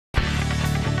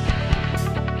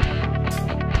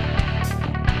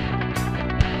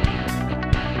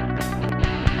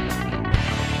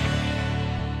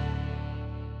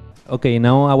Okay,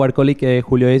 now our colleague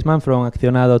Julio Eisman from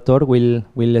Acción otro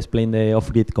will explain the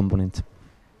off-grid components.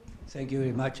 Thank you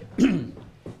very much.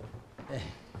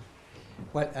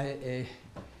 Well,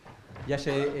 just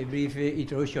a brief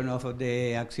introduction of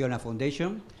the Acciona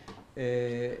Foundation.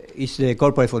 It's the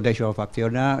corporate foundation of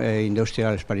Acciona,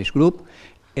 industrial Spanish group,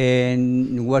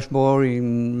 and was born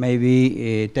in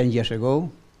maybe 10 years ago,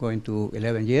 going to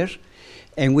 11 years.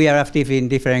 And we are active in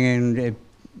different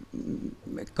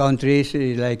countries,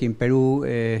 like in Peru,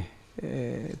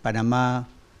 Panama,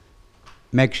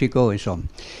 Mexico, and so on.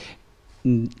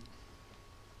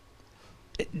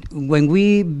 When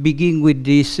we begin with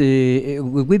this,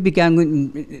 we began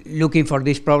looking for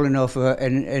this problem of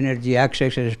energy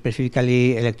access, and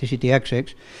specifically electricity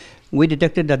access. We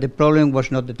detected that the problem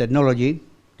was not the technology,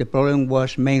 the problem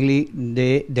was mainly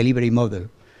the delivery model.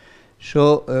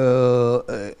 So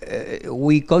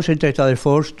we concentrate our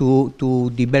efforts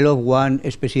to develop one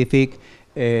specific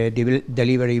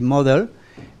delivery model,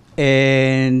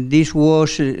 and this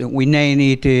was, we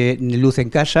named it Luz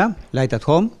en Casa, Light at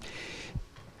Home.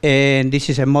 And this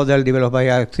is a model developed by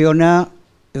Acciona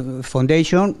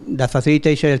Foundation that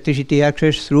facilitates electricity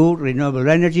access through renewable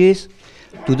energies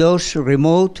to those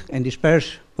remote and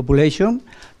dispersed population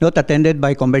not attended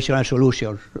by conventional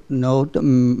solutions, not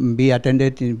be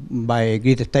attended by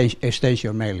grid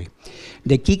extension mainly.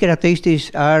 The key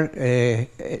characteristics are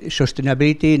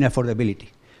sustainability and affordability.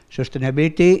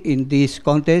 Sustainability in this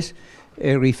context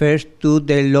refers to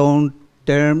the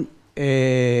long-term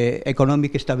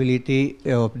economic stability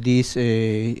of this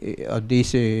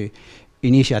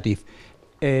initiative,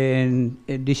 and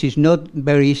this is not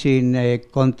very easy in a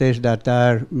context that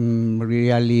are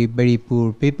really very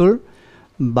poor people,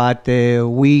 but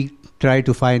we try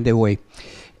to find a way.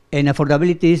 And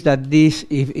affordability is that this,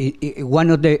 one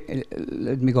of the,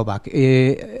 let me go back,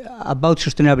 about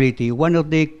sustainability, one of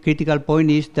the critical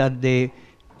points is that the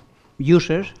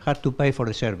users have to pay for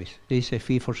the service. This is a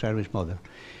fee-for-service model.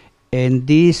 And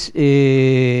this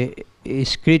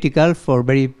is critical for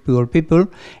very poor people,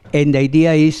 and the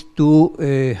idea is to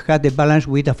have the balance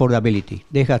with affordability.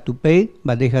 They have to pay,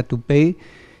 but they have to pay,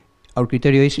 our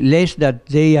criteria is less that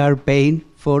they are paying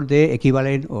for the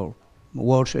equivalent or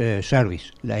worse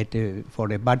service, like for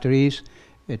the batteries,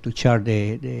 to charge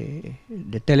the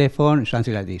telephone,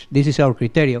 something like this. This is our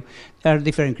criteria. There are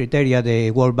different criteria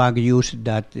the World Bank used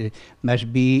that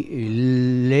must be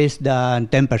less than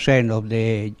 10% of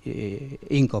the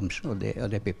incomes of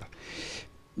the people.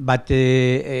 But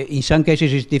in some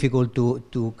cases it's difficult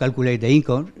to calculate the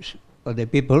incomes of the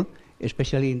people,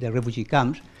 especially in the refugee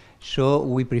camps. So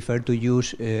we prefer to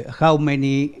use how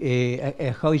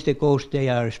is the cost they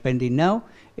are spending now,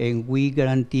 and we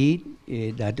guarantee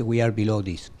that we are below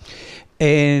this.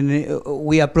 And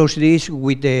we approach this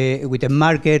with the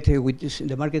market.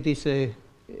 The market is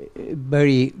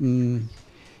very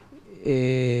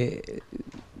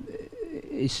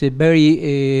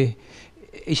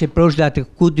it's a approach that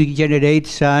could generate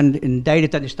some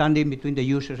direct understanding between the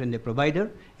users and the provider,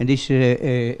 and this is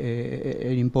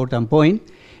an important point.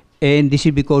 And this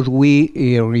is because we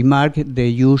remark the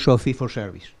use of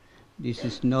fee-for-service. This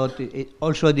is not,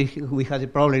 also we had a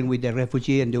problem with the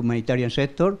refugee and the humanitarian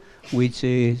sector, which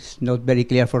is not very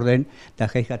clear for them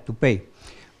that they had to pay.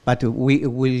 But we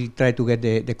will try to get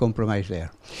the compromise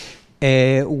there.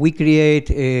 We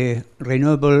create a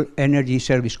renewable energy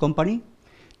service company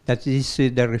that is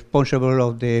the responsible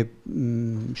of the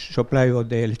supply of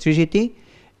the electricity,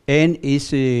 and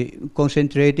is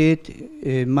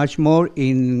concentrated much more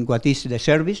in what is the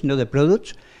service, not the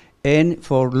products, and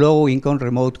for low-income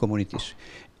remote communities.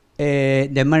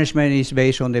 The management is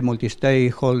based on the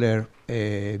multi-stakeholder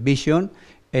vision,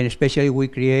 and especially we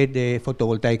create the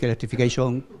photovoltaic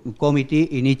electrification committee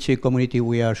in each community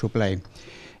we are supplying.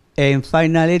 And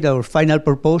finally, our final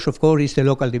purpose, of course, is the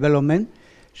local development.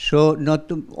 So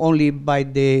not only by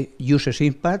the user's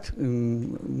impact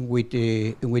with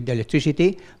the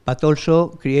electricity, but also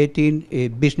creating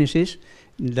businesses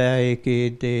like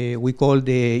we call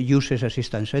the Users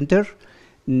Assistance Centers,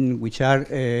 which are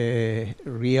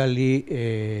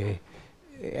really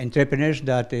entrepreneurs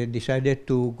that decided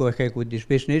to go ahead with this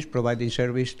business, providing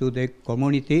service to the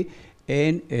community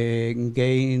and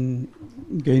gaining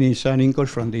some income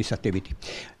from this activity.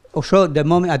 Also,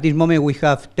 at this moment we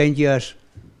have 10 years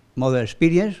model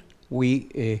experience.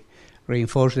 We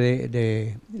reinforce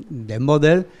the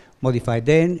model, modify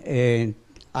them, and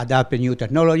adapt a new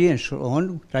technology and so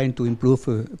on, trying to improve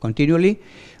continually.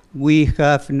 We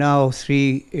have now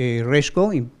 3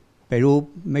 RESCO in Peru,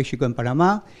 Mexico, and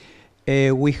Panama.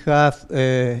 We have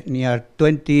near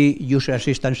 20 user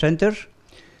assistance centers,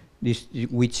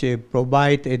 which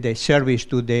provide the service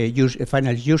to the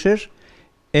final users.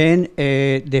 And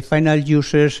the final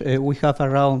users, we have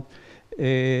around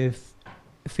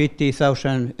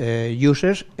 50,000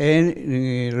 users,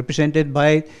 and represented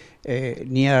by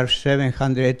near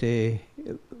 700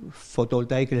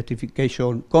 photovoltaic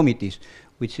electrification committees,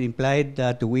 which implied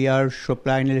that we are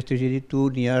supplying electricity to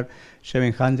near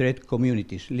 700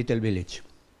 communities, little village.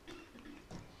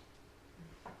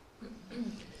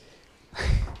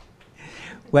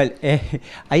 Well,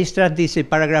 I start this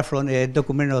paragraph from a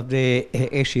document of the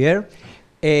Shire,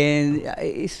 and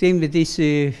I think that this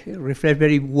reflects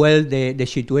very well the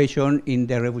situation in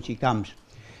the refugee camps.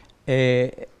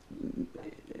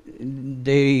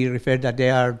 They refer that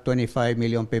there are 25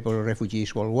 million people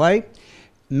refugees worldwide.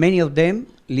 Many of them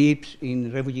live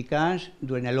in refugee camps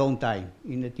during a long time.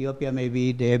 In Ethiopia,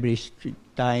 maybe the average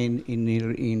time in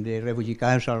the refugee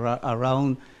camps are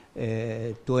around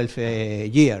 12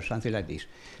 years, something like this.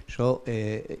 So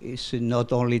it's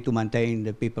not only to maintain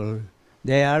the people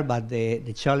there, but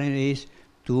the challenge is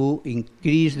to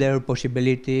increase their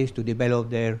possibilities to develop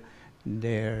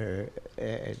themselves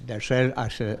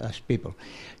as people.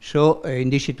 So in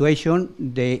this situation,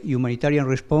 the humanitarian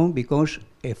response becomes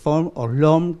a form of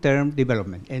long-term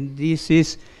development. And this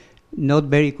is not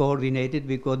very coordinated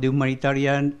because the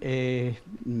humanitarian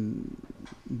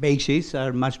bases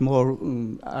are much more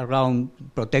around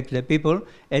protect the people,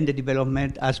 and the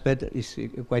development aspect is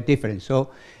quite different. So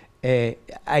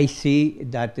I see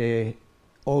that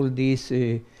all this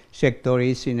sector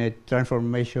is in a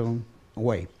transformation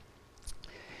way.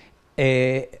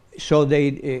 So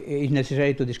it's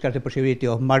necessary to discuss the possibility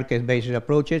of market-based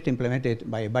approaches implemented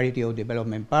by a variety of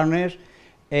development partners.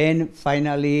 And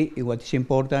finally, what is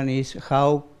important is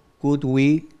how could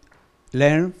we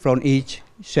learn from each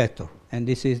sector. And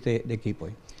this is the key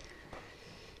point.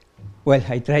 Well,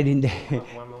 I tried in the...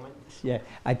 One moment. Yeah,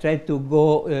 I tried to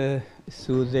go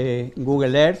through the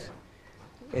Google Earth,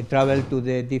 travel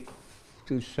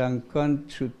to some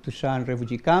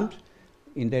refugee camps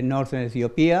in the northern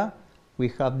Ethiopia. We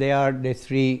have there the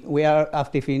three. We are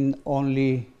active in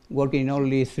working in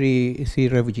only three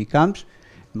refugee camps: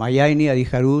 Mayaini,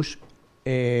 Adiharus,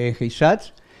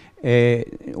 Hisats.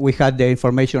 We had the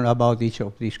information about each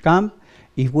of these camps.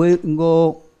 If we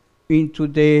go into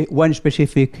the one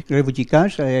specific refugee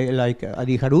camp, like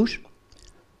Adiharus,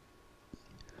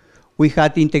 we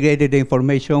had integrated the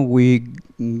information we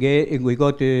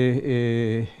got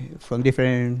from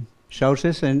different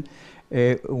sources, and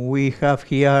we have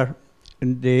here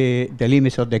the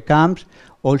limits of the camps.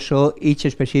 Also, each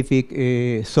specific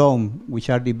zone, which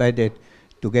are divided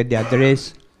to get the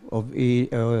address of the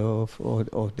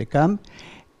camp,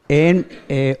 and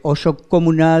also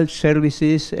communal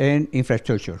services and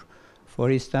infrastructure.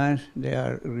 For instance, they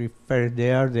are referred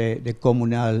there the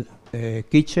communal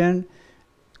kitchen,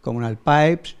 communal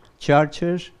pipes,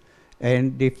 churches,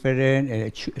 and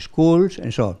different schools,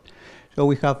 and so on. So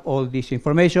we have all this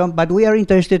information, but we are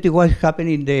interested in what's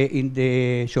happening in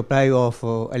the supply of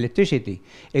electricity.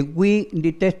 And we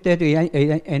detected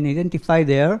and identified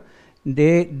there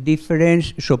the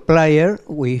different suppliers.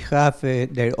 We have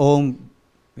their own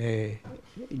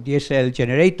diesel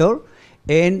generator,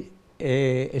 and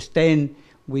extend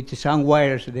with some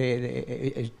wires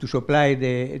to supply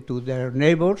to their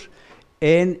neighbors,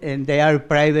 and they are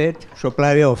private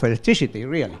supplier of electricity,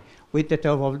 really. With the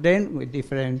top of them, with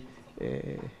different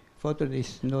photos.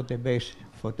 This is not the best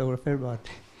photographer, but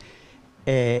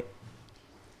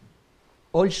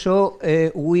also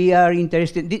we are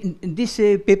interested. These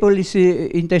people is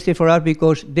interested for us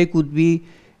because they could be,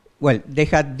 well, they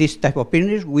had this type of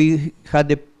business. We had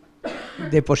the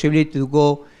possibility to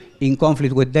go in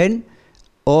conflict with them,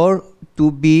 or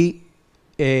to be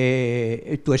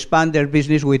to expand their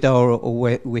business with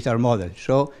our model.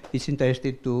 So it's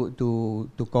interesting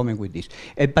to comment with this.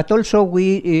 But also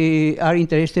we are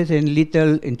interested in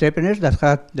little entrepreneurs that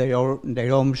have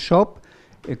their own shop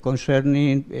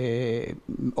concerning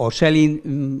or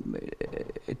selling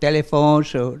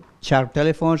telephones or charge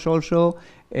telephones also,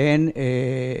 and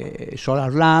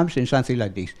solar lamps and something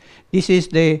like this. This is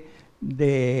the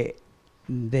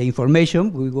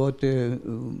information we got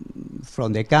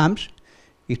from the camps.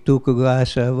 It took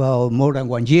us about more than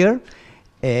 1 year.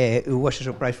 It was a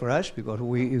surprise for us because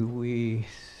we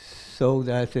thought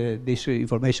that this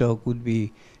information could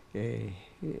be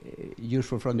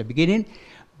useful from the beginning.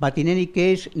 But in any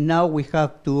case, now we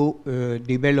have to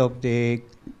develop the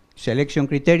selection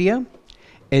criteria,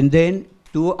 and then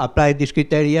to apply this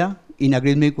criteria in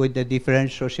agreement with the different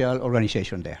social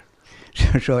organizations there.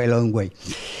 So a long way.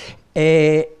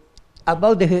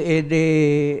 About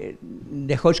the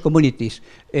host communities,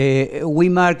 we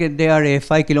mark there a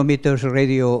 5 kilometers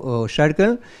radio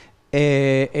circle,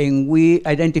 and we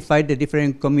identified the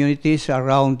different communities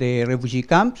around the refugee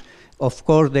camps. Of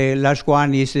course, the last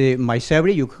one is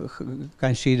Maisebri. You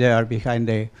can see there behind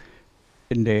the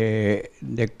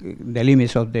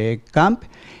limits of the camp,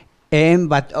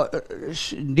 but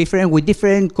with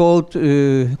different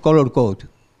color code.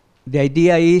 The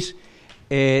idea is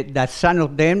that some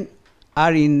of them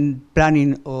are in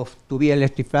planning to be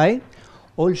electrified.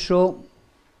 Also,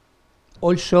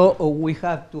 we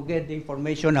have to get the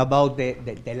information about the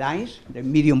lines, the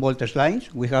medium voltage lines.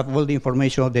 We have all the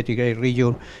information of the Tigray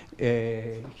region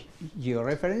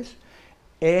georeference.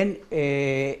 And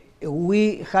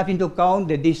we have to count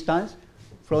the distance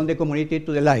from the community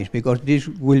to the lines, because this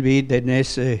will be the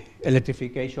next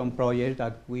electrification project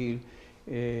that will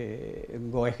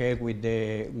go ahead with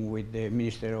the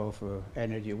Minister of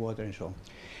Energy, Water, and so on.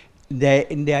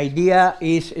 The idea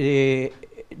is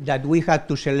that we have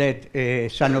to select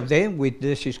some of them with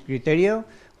this criteria.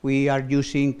 We are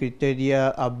using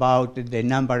criteria about the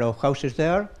number of houses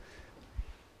there.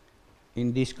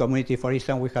 In this community, for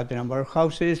instance, we have the number of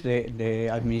houses, the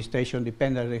administration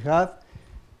dependence they have,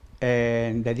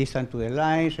 and the distance to the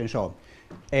lines, and so on.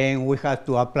 And we have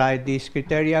to apply this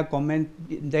criteria, comment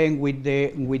then with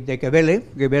the Gebele.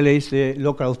 Gebele is the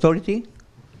local authority.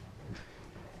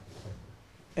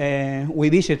 We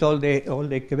visit all the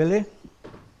Gebele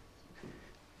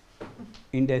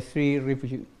in the 3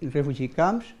 refugee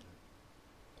camps.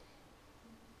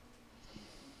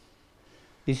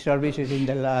 This service is in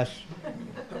the last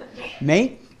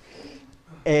May.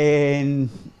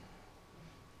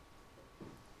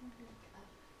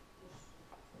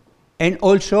 And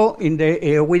also,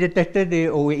 we detected,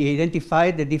 we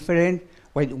identified the different,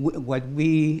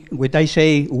 what I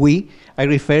say we, I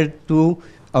refer to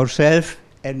ourselves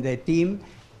and the team,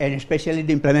 and especially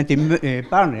the implementing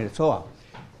partner, SOA,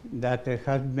 that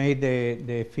has made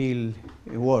the field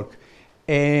work.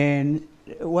 And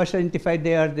was identified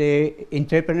there the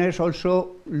entrepreneurs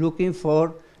also looking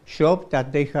for shops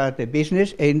that they had a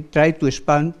business and try to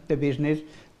expand the business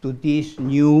to this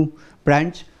new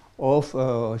branch of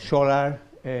solar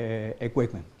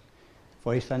equipment.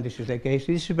 For instance, this is the case.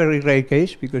 This is a very rare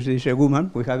case because this is a woman.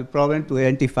 We have a problem to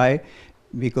identify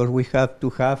because we have to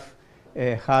have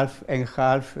half and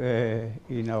half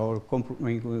in our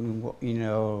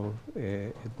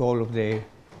goal of the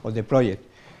project.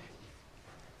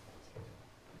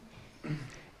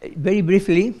 Very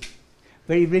briefly,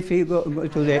 go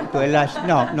to the last.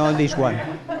 No, this one.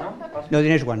 No, the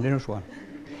next one.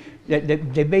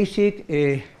 The basic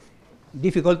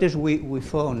difficulties we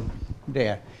found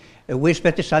there. We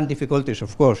expected some difficulties,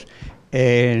 of course,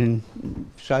 and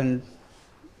some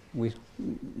with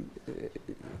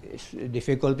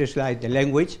difficulties like the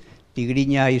language.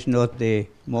 Tigrinya is not the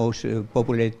most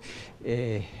popular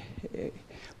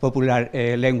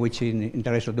language in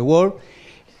the rest of the world.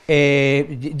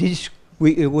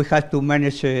 We have to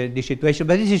manage the situation,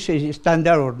 but this is a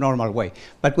standard or normal way.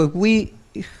 But what we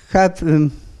have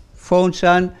found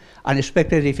some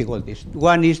unexpected difficulties.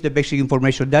 One is the basic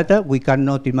information data. We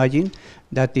cannot imagine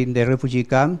that in the refugee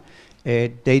camp,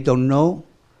 they don't know,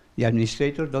 the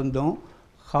administrators don't know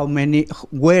how many,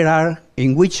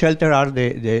 in which shelter are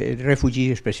the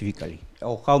refugees specifically,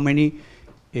 or how many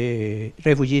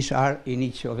refugees are in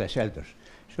each of the shelters.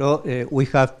 So we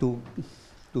have to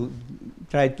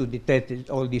try to detect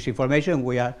all this information.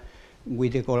 We are,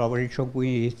 with the collaboration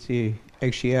with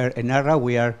HCR and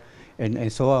NARA,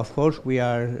 and so of course we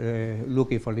are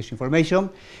looking for this information.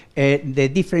 The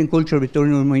different culture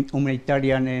between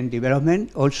humanitarian and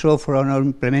development, also for our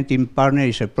implementing partner,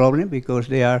 is a problem because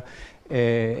they are,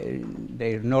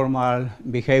 their normal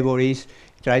behavior is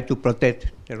try to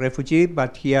protect the refugee,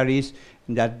 but here is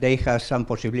that they have some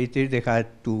possibilities, they have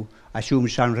to assume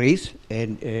some risks,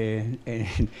 and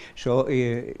so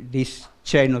this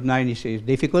chain of 9 is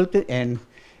difficult, and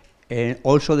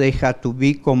also they have to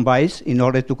be combined in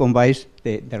order to combine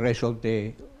the rest of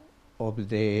the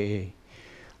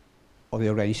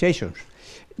organizations.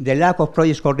 The lack of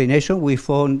project coordination, we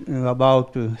found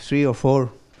about 3 or 4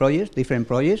 projects, different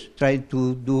projects, trying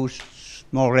to do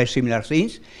more or less similar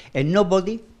things, and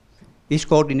nobody is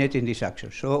coordinating this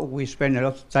action. So we spend a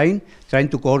lot of time trying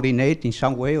to coordinate in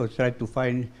some way or try to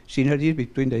find synergies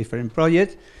between the different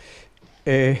projects.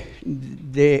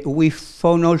 We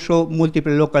found also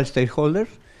multiple local stakeholders.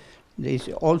 There's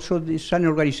also this Sun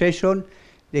organization.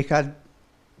 They had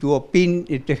to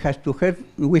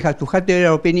we have to have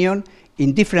their opinion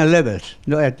in different levels,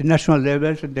 at the national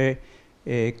levels, at the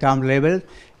camp level.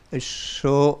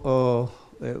 So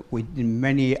with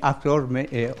many actors,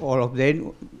 all of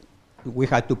them, we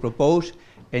had to propose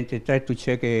and to try to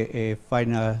check a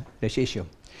final decision.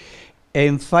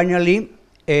 And finally,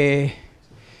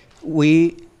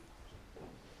 we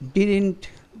didn't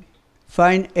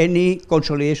find any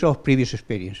consolidation of previous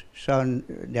experience.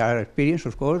 There are experience,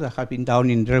 of course, that have been done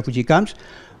in refugee camps,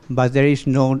 but there is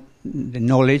no the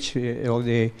knowledge of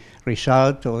the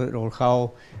result or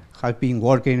how have been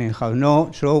working and how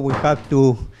not. So we have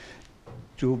to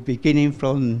beginning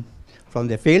from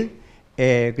the field,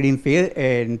 green field,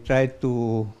 and try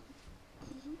to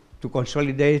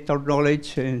consolidate our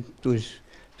knowledge and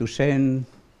to send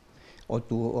or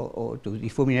to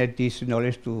disseminate this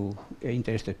knowledge to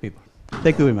interested people.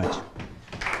 Thank you very much.